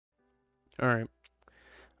Alright.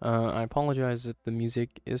 I apologize if the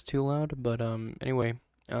music is too loud, but anyway,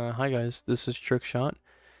 hi guys, this is Trickshot,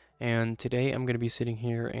 and today I'm gonna be sitting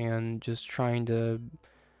here and just trying to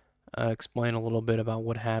explain a little bit about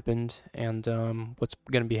what happened and what's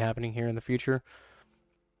gonna be happening here in the future.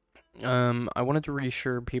 I wanted to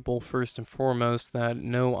reassure people first and foremost that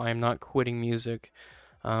no, I am not quitting music.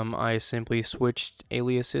 I simply switched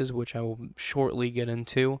aliases, which I will shortly get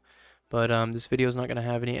into. But this video is not going to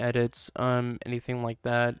have any edits, anything like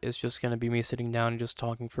that. It's just going to be me sitting down and just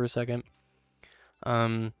talking for a second.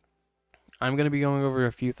 Um, I'm going to be going over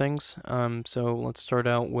a few things. So let's start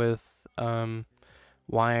out with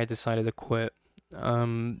why I decided to quit.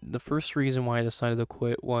 The first reason why I decided to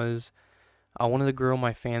quit was I wanted to grow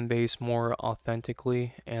my fan base more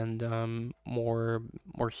authentically and more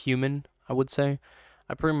human, I would say.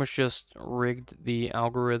 I pretty much just rigged the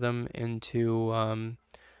algorithm into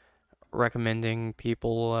recommending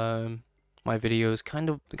people my videos kind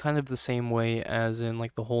of the same way as in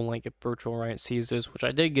like the whole like if Virtual Riot sees this, which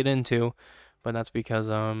I did get into, but that's because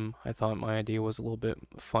I thought my idea was a little bit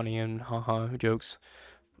funny and haha jokes.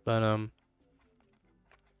 But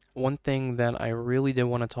one thing that I really did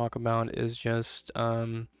want to talk about is just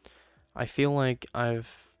I feel like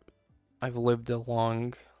I've lived a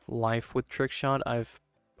long life with Trickshot.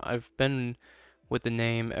 I've been with the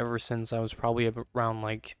name ever since I was probably around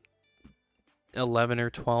like 11 or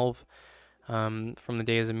 12, from the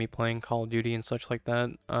days of me playing Call of Duty and such like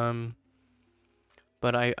that.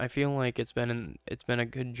 But I feel like it's been a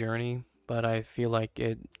good journey, but I feel like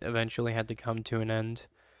it eventually had to come to an end,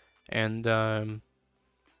 and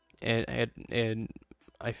it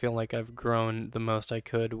I feel like I've grown the most I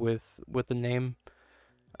could with the name,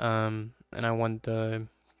 and I want to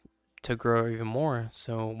grow even more.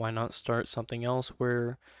 So why not start something else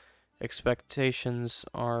where expectations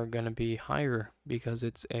are gonna be higher because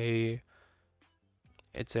it's a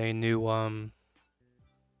new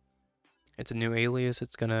it's a new alias.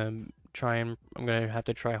 It's gonna try and I'm gonna have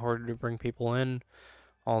to try harder to bring people in,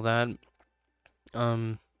 all that.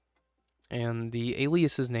 Um, and the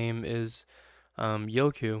alias's name is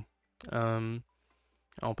Yoku. Um,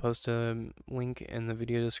 I'll post a link in the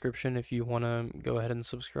video description if you wanna go ahead and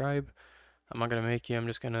subscribe. I'm not gonna make you. I'm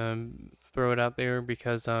just gonna throw it out there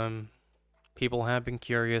because people have been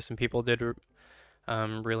curious and people did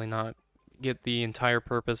really not get the entire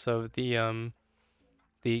purpose of the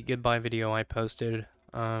goodbye video I posted.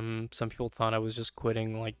 Some people thought I was just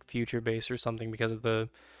quitting like Future Base or something because of the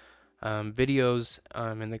videos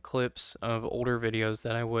and the clips of older videos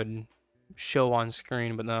that I would show on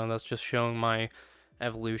screen, but no, that's just showing my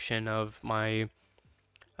evolution of my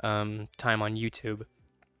time on YouTube.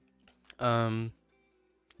 Um,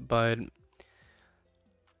 but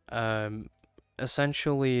um,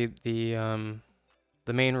 essentially the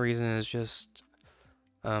main reason is just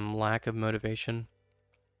lack of motivation.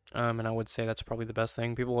 And I would say that's probably the best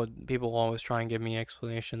thing. People always try and give me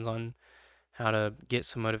explanations on how to get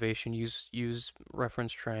some motivation, use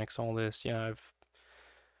reference tracks, all this. Yeah,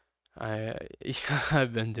 I yeah,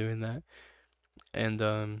 I've been doing that.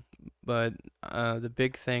 And but the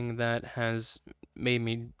big thing that has made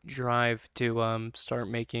me drive to start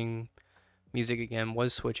making music again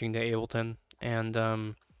was switching to Ableton, and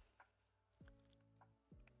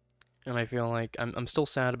I feel like I'm still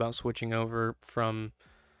sad about switching over from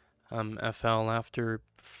FL after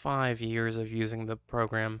 5 years of using the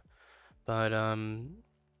program, but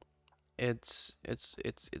it's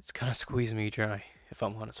kind of squeezed me dry if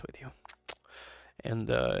I'm honest with you,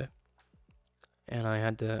 and I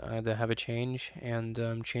had to have a change,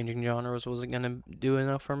 and changing genres wasn't gonna do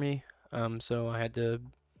enough for me, so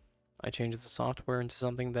I changed the software into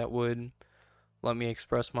something that would let me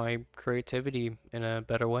express my creativity in a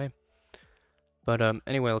better way. But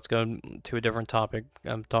anyway, let's go to a different topic.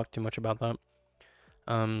 Talk too much about that.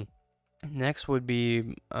 Um, Next would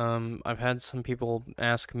be I've had some people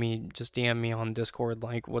ask me, just DM me on Discord,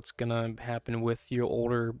 like what's gonna happen with your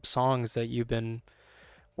older songs that you've been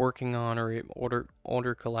working on or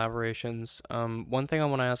older collaborations. One thing I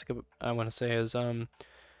want to say is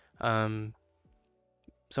um,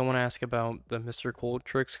 someone asked about the Mr. Cool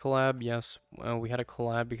Tricks collab. Yes, we had a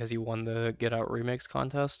collab because he won the Get Out remix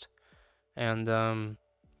contest, and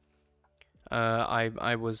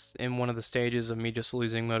I was in one of the stages of me just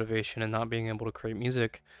losing motivation and not being able to create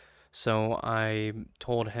music. So I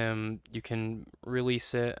told him you can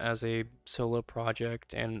release it as a solo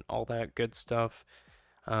project and all that good stuff.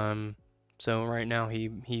 Um, so right now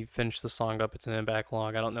he finished the song up. It's in a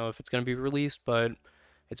backlog. I don't know if it's gonna be released, but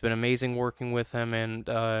it's been amazing working with him, and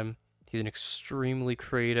he's an extremely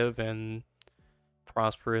creative and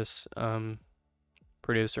prosperous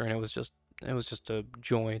producer, and it was just it was just a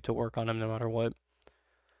joy to work on him no matter what.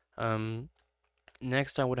 Um,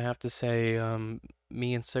 Next, I would have to say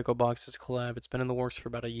me and Sicko Box's collab. It's been in the works for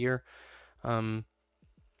about a year. Um,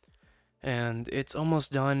 and it's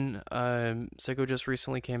almost done. Sicko just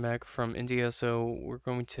recently came back from India, so we're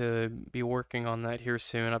going to be working on that here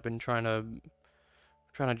soon. I've been trying to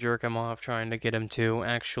jerk him off, trying to get him to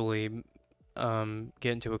actually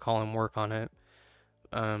get into a call and work on it.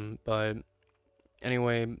 But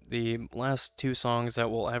anyway, the last two songs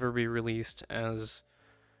that will ever be released as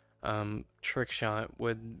Trick Shot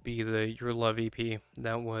would be the Your Love EP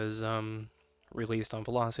that was released on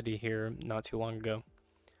Velocity here not too long ago.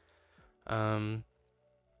 The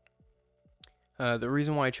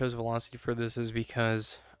reason why I chose Velocity for this is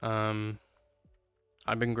because I've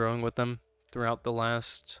been growing with them throughout the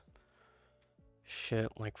last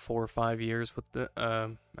like 4 or 5 years with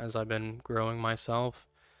the as I've been growing myself.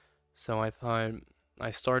 So I thought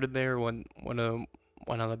I started there. What a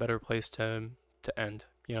better place to end,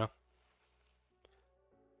 you know.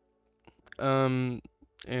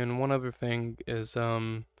 And one other thing is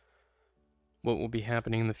what will be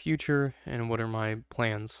happening in the future and what are my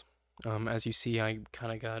plans. As you see, I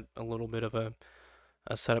kind of got a little bit of a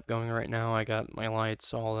setup going right now. I got my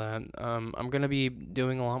lights, all that. I'm gonna be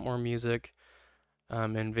doing a lot more music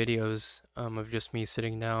and videos of just me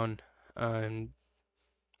sitting down and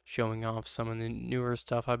showing off some of the newer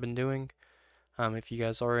stuff I've been doing. If you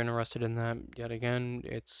guys are interested in that, yet again,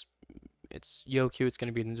 it's YoQ. It's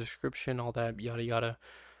gonna be in the description, all that yada yada.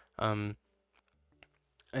 And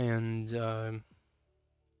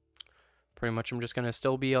pretty much, I'm just gonna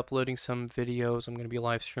still be uploading some videos. I'm gonna be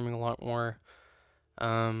live streaming a lot more.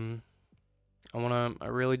 I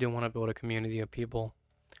really do want to build a community of people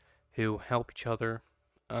who help each other,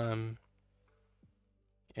 and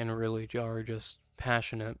really are just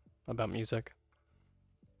passionate about music,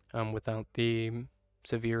 without the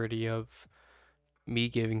severity of me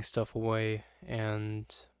giving stuff away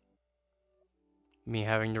and me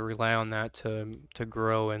having to rely on that to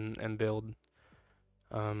grow and build.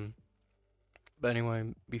 But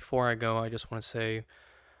anyway, before I go, I just want to say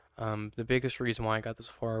the biggest reason why I got this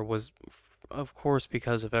far was, of course,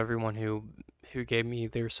 because of everyone who gave me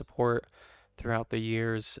their support throughout the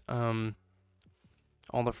years.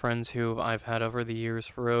 All the friends who I've had over the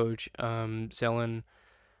years, Feroj, Zelen,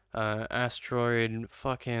 Asteroid,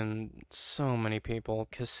 fucking so many people,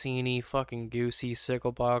 Cassini, fucking Goosey,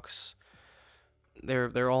 Sicklebox.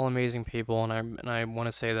 They're all amazing people, and I want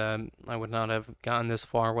to say that I would not have gotten this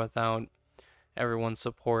far without everyone's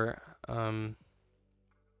support. And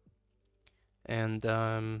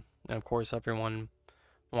of course, everyone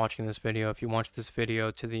watching this video. If you watch this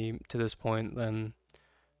video to this point, then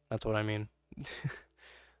that's what I mean.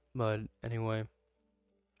 But anyway,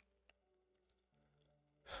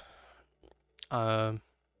 that's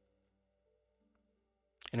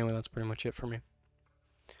pretty much it for me.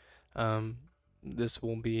 This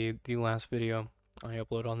will be the last video I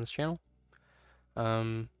upload on this channel.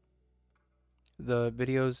 The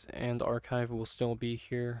videos and archive will still be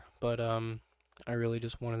here, but I really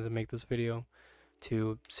just wanted to make this video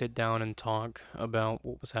to sit down and talk about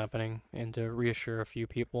what was happening and to reassure a few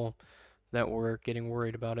people that were getting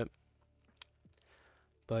worried about it.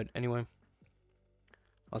 But anyway,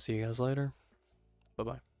 I'll see you guys later.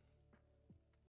 Bye-bye.